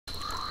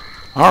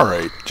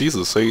Alright,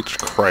 Jesus H.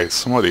 Christ,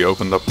 somebody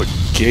opened up the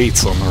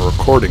gates on the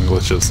recording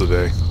glitches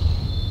today.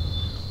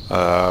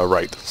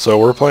 Right, so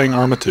we're playing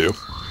ARMA 2.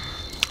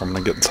 I'm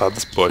gonna get inside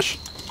this bush.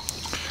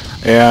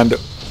 And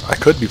I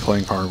could be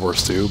playing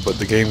Carnivores 2, but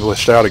the game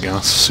glitched out again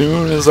as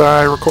soon as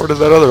I recorded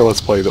that other Let's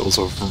Play that was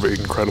of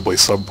incredibly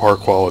subpar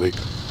quality.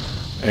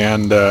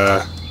 And,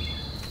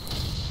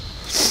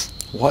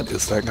 what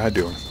is that guy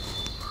doing?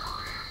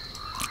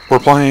 We're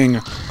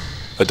playing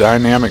a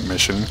dynamic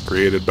mission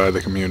created by the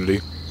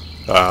community.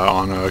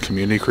 On a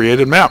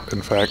community-created map,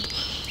 in fact.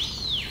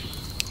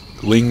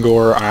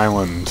 Lingor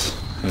Island.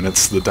 And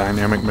it's the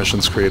dynamic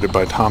missions created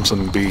by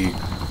Thompson B,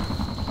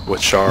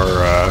 which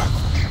are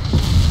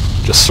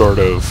just sort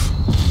of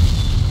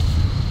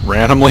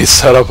randomly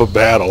set up a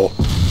battle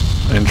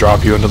and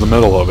drop you into the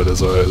middle of it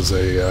as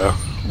a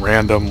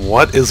random...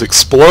 What is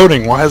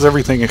exploding? Why is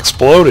everything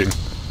exploding?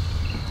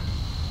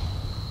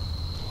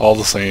 All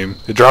the same,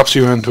 it drops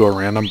you into a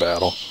random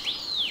battle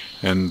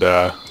and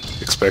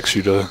expects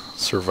you to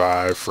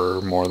survive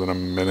for more than a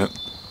minute.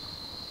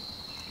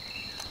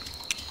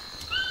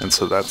 And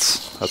so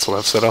that's what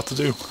I've set out to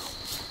do.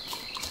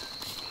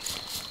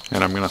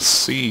 And I'm gonna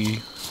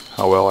see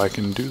how well I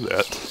can do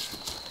that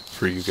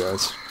for you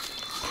guys.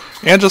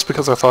 And just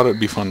because I thought it'd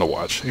be fun to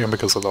watch, and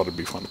because I thought it'd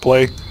be fun to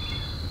play,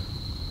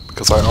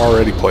 because I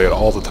already play it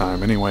all the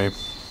time anyway,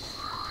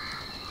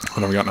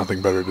 when I've got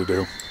nothing better to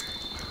do.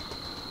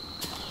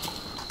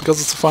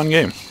 Because it's a fun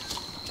game.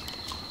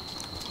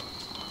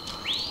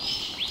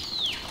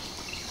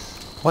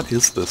 What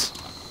is this?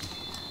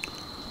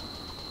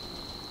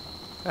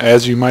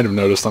 As you might have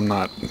noticed, I'm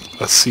not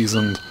a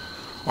seasoned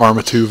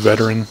ARMA 2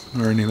 veteran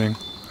or anything.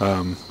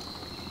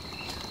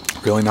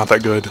 Really not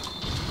that good,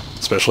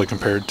 especially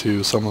compared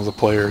to some of the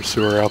players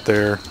who are out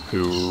there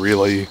who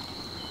really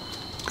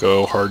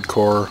go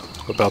hardcore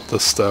about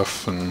this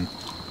stuff and,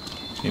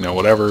 you know,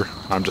 whatever.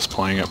 I'm just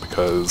playing it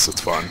because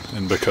it's fun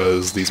and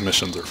because these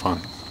missions are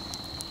fun.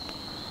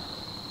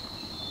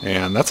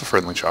 And that's a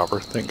friendly chopper,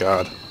 thank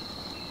God.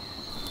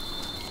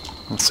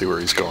 Let's see where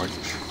he's going.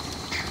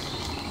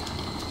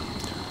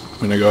 I'm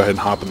going to go ahead and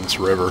hop in this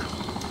river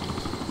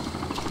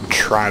and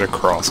try to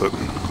cross it.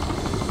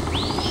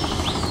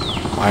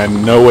 I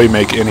in no way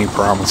make any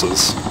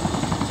promises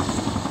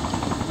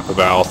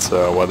about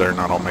whether or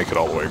not I'll make it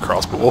all the way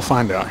across, but we'll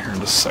find out here in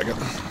just a second.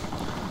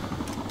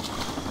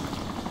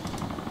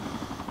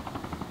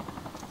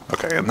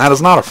 Okay, and that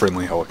is not a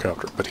friendly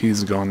helicopter, but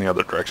he's going the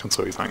other direction,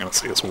 so he's not going to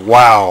see us.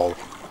 Wow!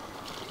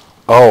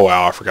 Oh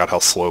wow, I forgot how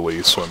slowly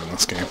you swim in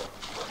this game.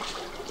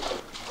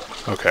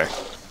 Okay.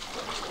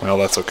 Well,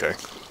 that's okay.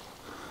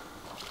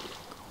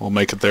 We'll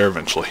make it there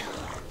eventually.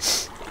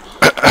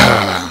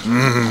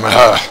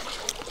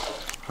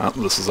 Oh,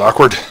 this is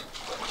awkward.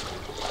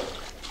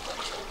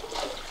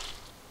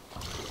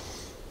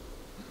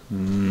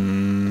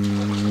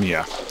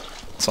 Yeah.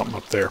 Something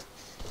up there.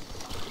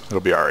 It'll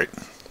be alright.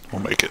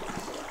 We'll make it.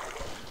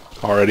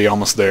 Already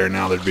almost there,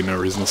 now thered be no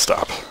reason to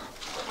stop.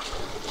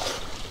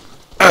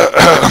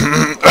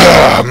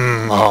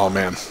 Oh,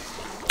 man.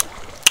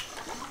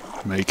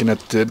 Making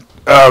it did...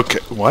 Okay,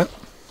 what?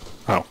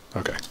 Oh,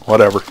 okay.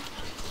 Whatever.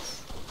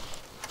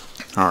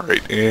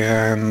 Alright,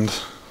 and...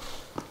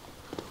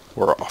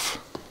 we're off.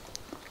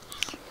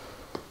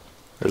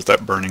 There's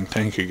that burning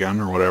tank again,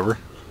 or whatever,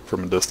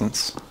 from a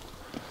distance.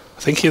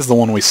 I think he's the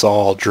one we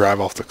saw drive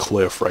off the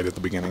cliff right at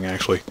the beginning,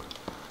 actually.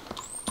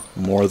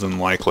 More than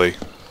likely.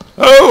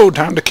 Oh,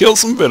 time to kill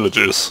some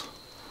villagers!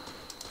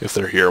 If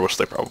they're here, which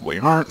they probably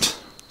aren't.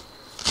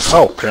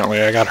 Oh, apparently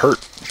I got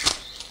hurt.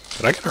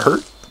 Did I get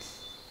hurt?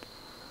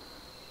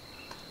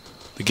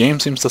 The game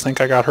seems to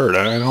think I got hurt.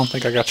 I don't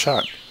think I got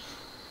shot.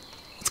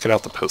 Let's get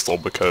out the pistol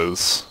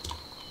because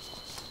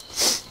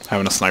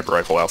having a sniper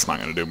rifle out's not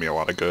going to do me a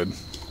lot of good.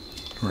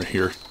 Right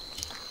here.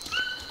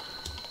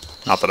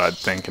 Not that I'd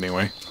think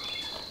anyway.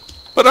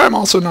 But I'm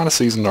also not a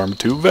seasoned ARMA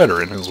 2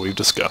 veteran, as we've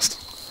discussed.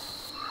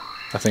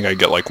 I think I'd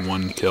get like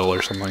 1 kill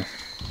or something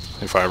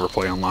if I ever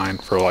play online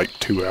for like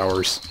 2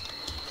 hours.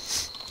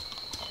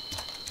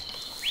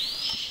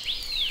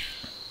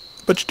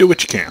 But you do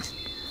what you can.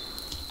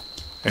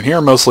 And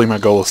here mostly my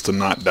goal is to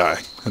not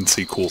die and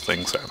see cool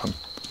things happen.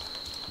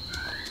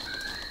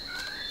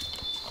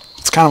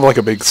 It's kind of like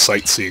a big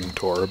sightseeing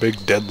tour, a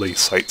big deadly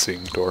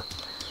sightseeing tour.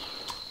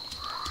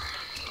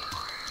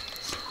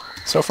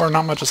 So far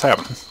not much has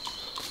happened.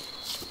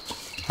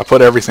 I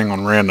put everything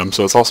on random,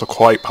 so it's also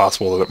quite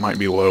possible that it might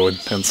be low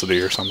intensity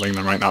or something.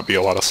 There might not be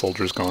a lot of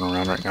soldiers going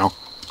around right now.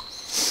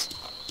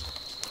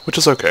 Which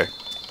is okay,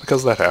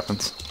 because that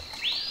happens.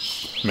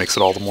 It makes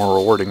it all the more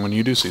rewarding when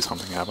you do see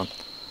something happen.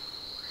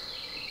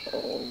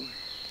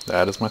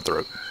 That is my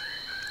throat.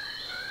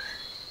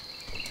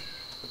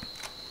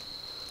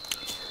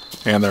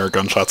 And there are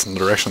gunshots in the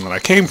direction that I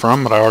came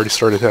from, but I already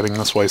started heading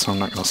this way, so I'm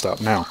not going to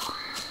stop now.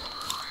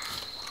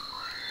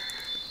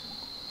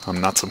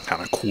 I'm not some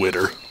kind of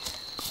quitter.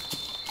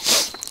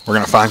 We're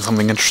going to find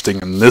something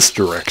interesting in this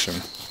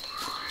direction.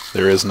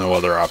 There is no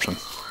other option.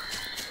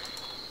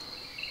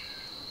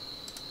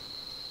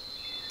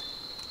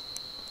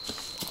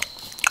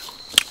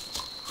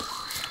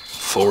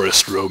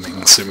 Forest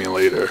Roaming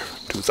Simulator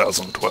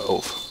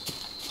 2012.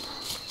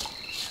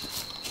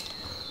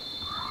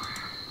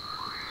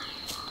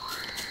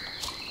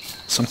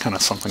 Some kind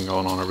of something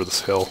going on over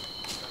this hill.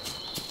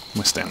 Let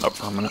me stand up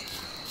for a minute.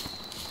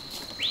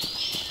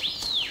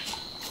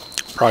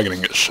 Probably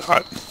gonna get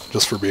shot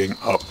just for being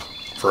up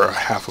for a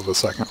half of a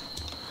second.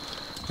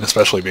 And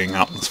especially being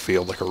out in this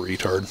field like a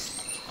retard.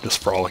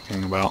 Just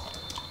frolicking about.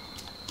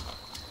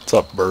 What's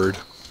up, bird?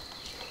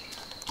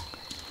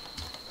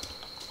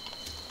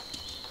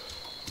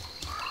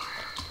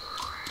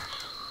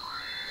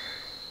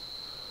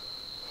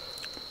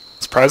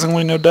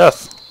 Surprisingly no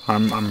death.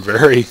 I'm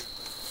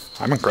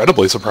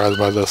incredibly surprised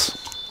by this.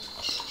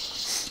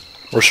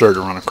 We're sure to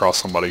run across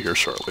somebody here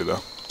shortly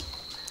though.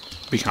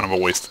 Be kind of a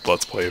wasted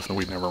let's play if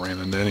we never ran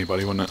into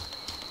anybody, wouldn't it?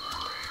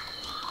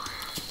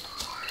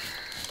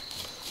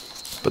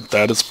 But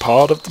that is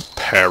part of the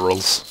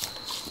perils.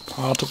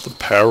 Part of the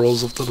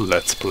perils of the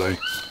let's play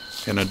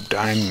in a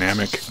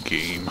dynamic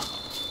game.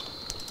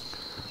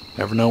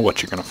 Never know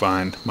what you're gonna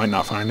find. Might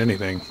not find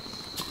anything.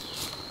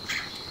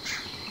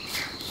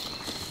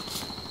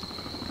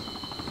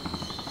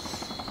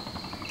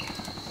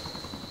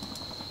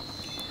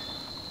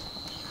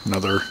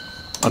 Another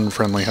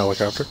unfriendly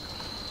helicopter.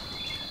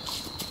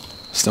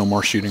 Still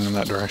more shooting in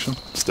that direction.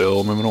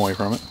 Still moving away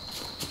from it.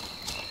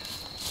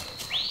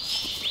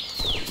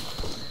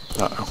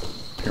 Uh-oh.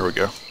 Here we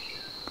go.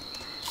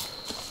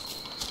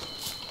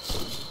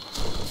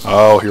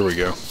 Oh, here we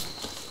go.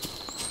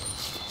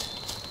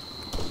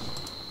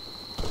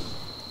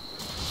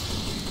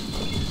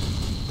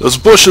 Those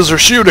bushes are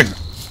shooting!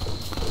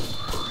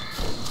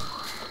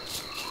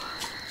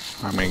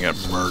 I'm gonna get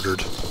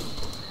murdered.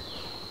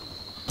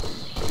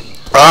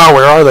 Ah,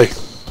 where are they?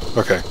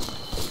 Okay.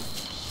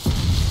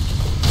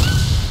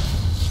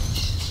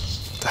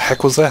 The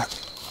heck was that?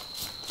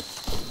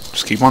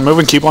 Just keep on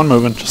moving,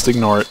 just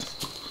ignore it.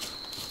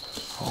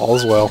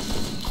 All's well.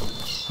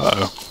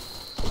 Uh-oh.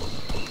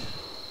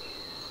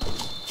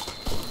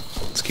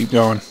 Let's keep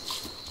going.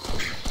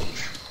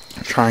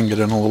 Try and get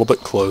in a little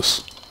bit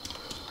close.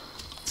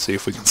 See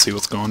if we can see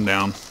what's going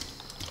down.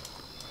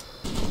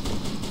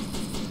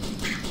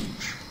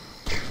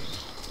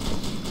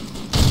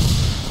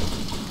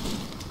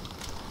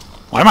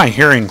 Why am I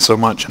hearing so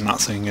much and not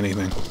seeing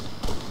anything?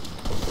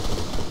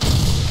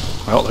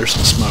 Well, there's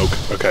some smoke.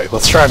 Okay,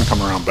 let's try and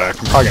come around back.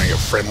 I'm probably gonna get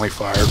friendly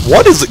fired.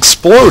 What is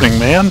exploding,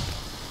 man?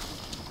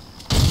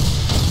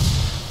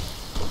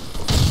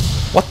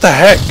 What the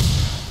heck?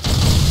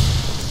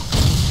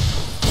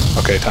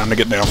 Okay, time to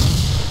get down.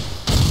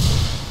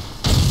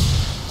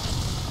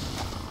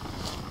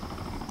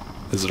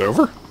 Is it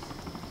over?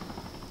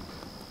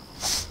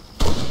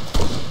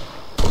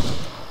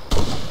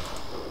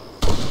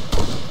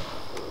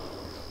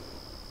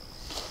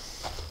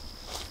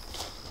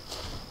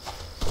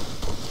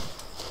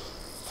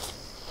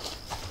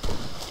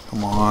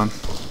 Come on.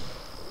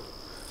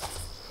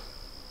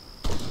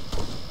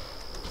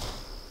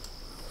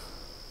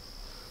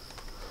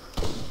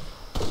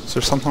 Is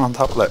there something on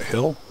top of that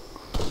hill?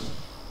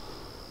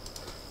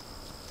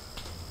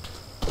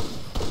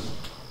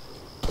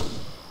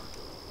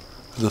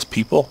 Are those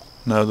people?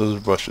 No, those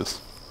are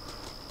bushes.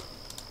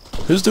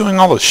 Who's doing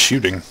all the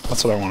shooting?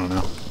 That's what I want to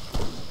know.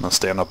 I'm gonna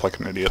stand up like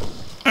an idiot.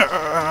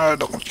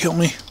 Don't kill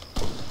me.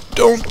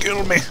 Don't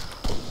kill me.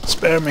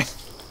 Spare me.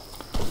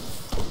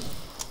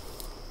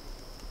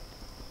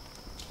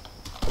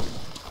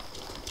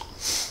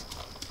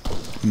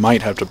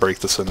 Might have to break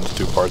this into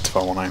two parts if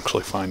I want to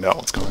actually find out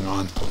what's going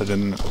on.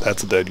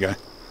 That's a dead guy.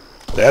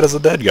 That is a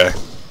dead guy.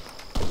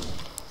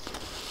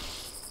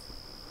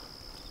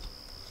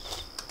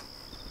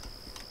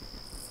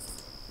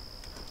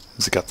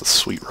 He's got the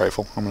sweet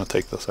rifle. I'm going to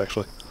take this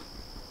actually.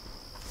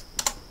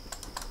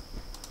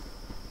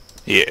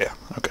 Yeah,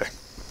 okay.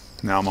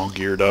 Now I'm all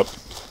geared up.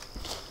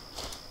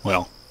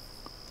 Well,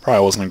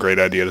 probably wasn't a great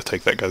idea to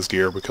take that guy's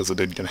gear because it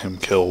did get him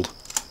killed.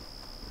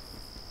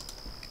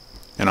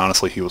 And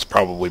honestly, he was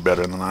probably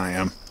better than I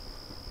am.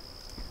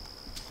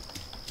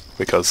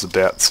 Because of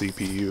that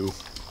CPU.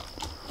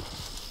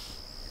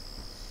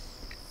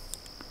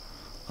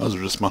 Those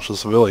are just a bunch of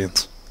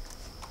civilians.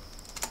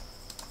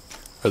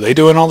 Are they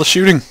doing all the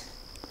shooting?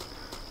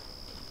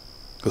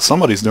 Because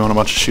somebody's doing a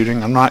bunch of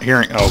shooting. I'm not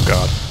hearing... Oh,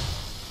 God.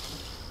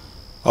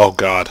 Oh,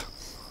 God.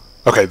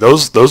 Okay,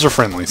 those are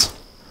friendlies.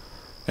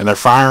 And they're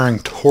firing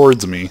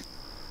towards me.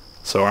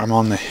 So I'm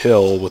on the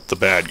hill with the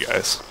bad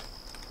guys.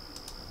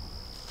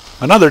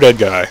 Another dead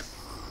guy.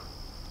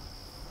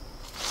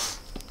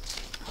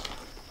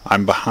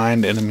 I'm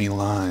behind enemy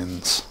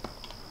lines.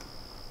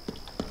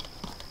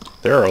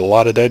 There are a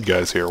lot of dead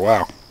guys here.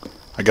 Wow.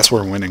 I guess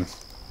we're winning.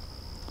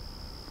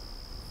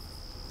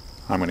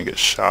 I'm gonna get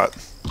shot.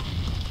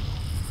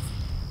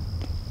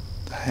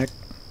 The heck?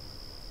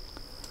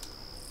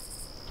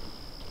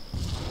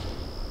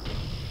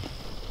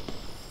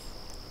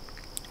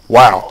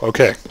 Wow,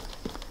 okay.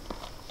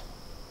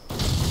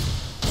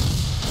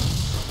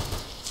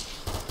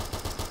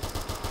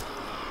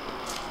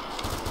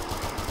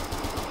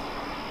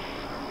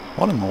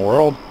 What in the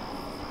world?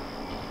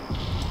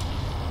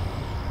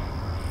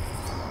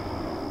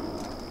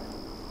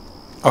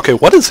 Okay,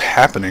 what is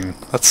happening?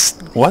 That's...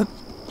 what?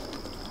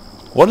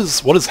 What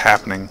is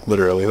happening,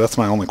 literally? That's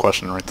my only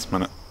question right this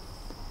minute.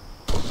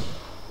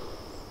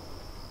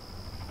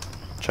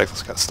 Check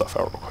this guy's stuff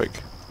out real quick.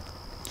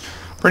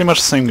 Pretty much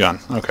the same gun.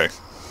 Okay.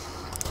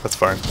 That's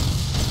fine.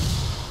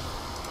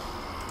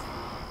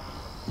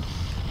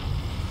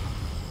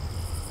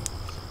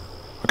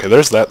 Okay,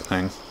 there's that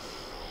thing.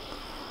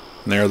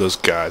 And there are those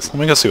guys. Let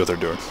me go see what they're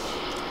doing.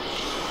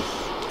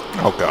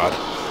 Oh god.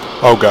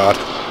 Oh god.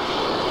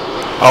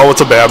 Oh,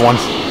 it's a bad one.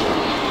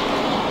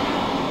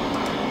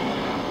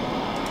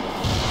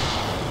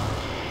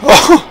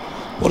 Oh!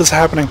 What is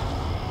happening?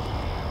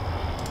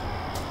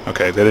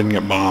 Okay, they didn't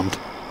get bombed.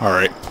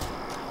 Alright.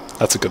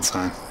 That's a good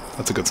sign.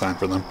 That's a good sign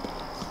for them.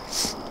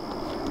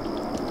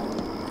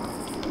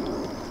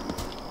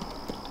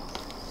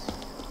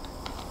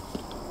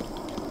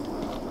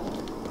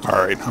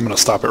 Alright, I'm gonna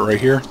stop it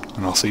right here,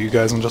 and I'll see you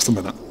guys in just a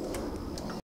minute.